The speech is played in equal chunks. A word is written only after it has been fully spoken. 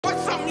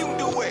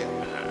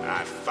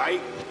I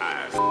fight,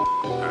 I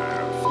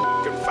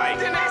can fight.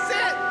 Then that's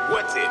it.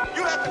 What's it?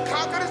 You have to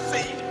conquer the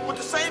sea with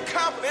the same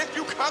confidence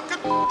you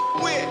conquered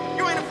with.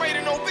 You ain't afraid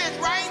of no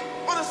bitch, right?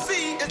 Well, the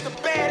sea is the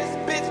baddest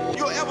bitch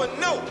you'll ever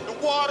know. The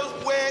water's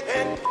wet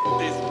and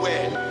is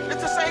wet.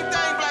 It's the same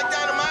thing, Black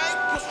Dynamite.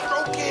 You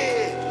stroke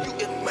it, you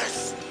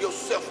immerse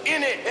yourself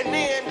in it, and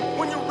then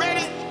when you're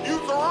ready, you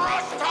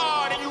thrust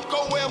hard and you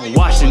go wherever you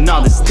washing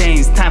all the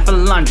stains, time for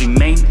laundry,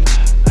 man.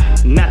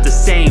 Not the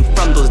same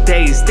from those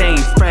days,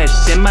 staying fresh.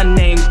 And my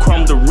name,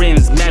 chrome the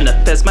rims,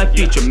 manifest my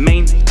future,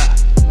 man.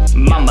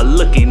 Mama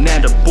looking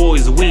at the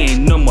boys, we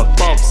ain't no more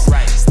folks.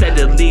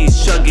 Steadily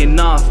shrugging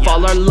off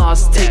all our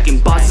loss, taking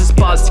bosses'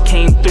 spots,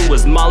 came through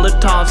as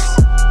Molotovs.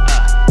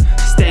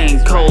 Staying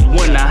cold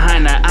when I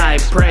hide I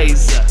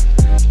praise.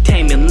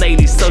 Taming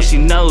lady so she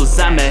knows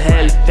I'm a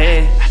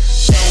hellfare.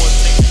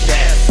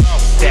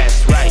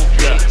 That's right,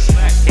 yeah. That's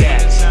right, yeah.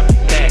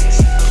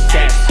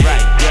 That's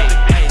right, yeah.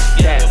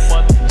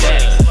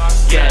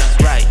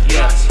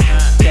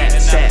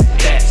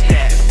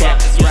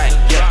 That's right,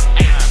 yeah.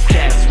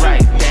 That's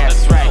right,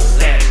 that's right,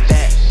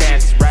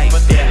 that's right,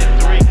 that's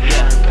right,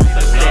 yeah.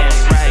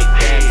 That's right,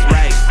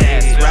 yeah.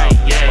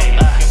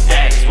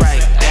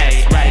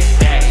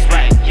 That's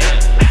right,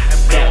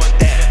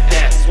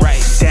 yeah.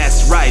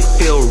 That's right,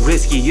 feel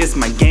risky, it's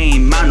my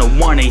game. I don't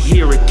wanna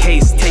hear a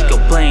case, take a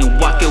blame,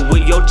 walk it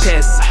with your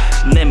chest.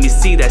 Let me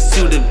see that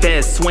suited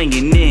vest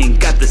swinging in.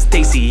 Got the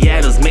Stacy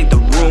Adams, make the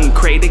room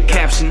create a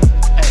caption.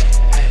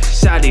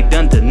 Shawty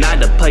done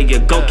tonight to play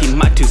your go, keep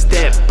my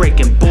two-step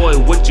breaking. Boy,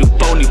 what you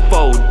phony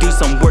for? Do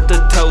some work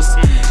to toast.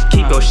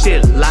 Keep your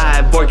shit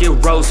live or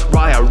get roast.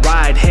 While I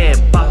ride head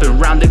bopping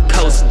round the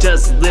coast,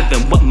 just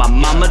living what my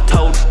mama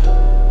told.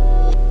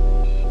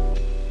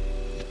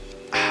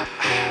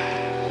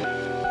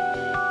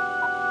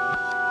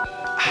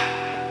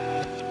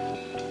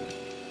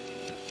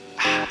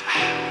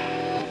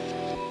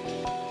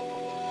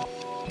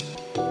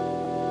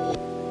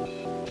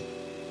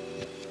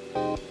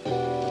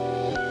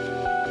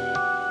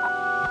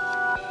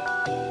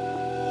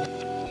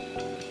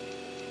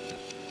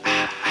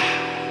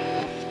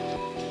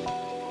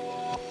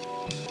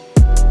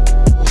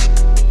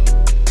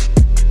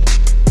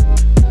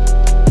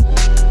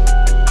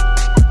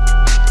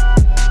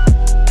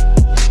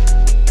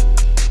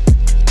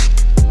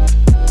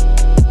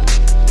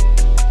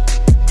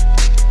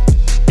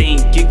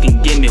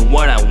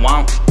 What I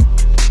want,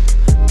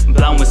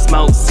 blowing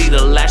smoke, see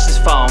the lashes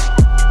fall.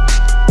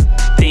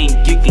 Think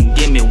you can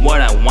give me what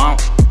I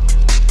want,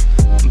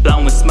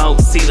 blowing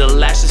smoke, see the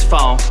lashes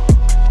fall.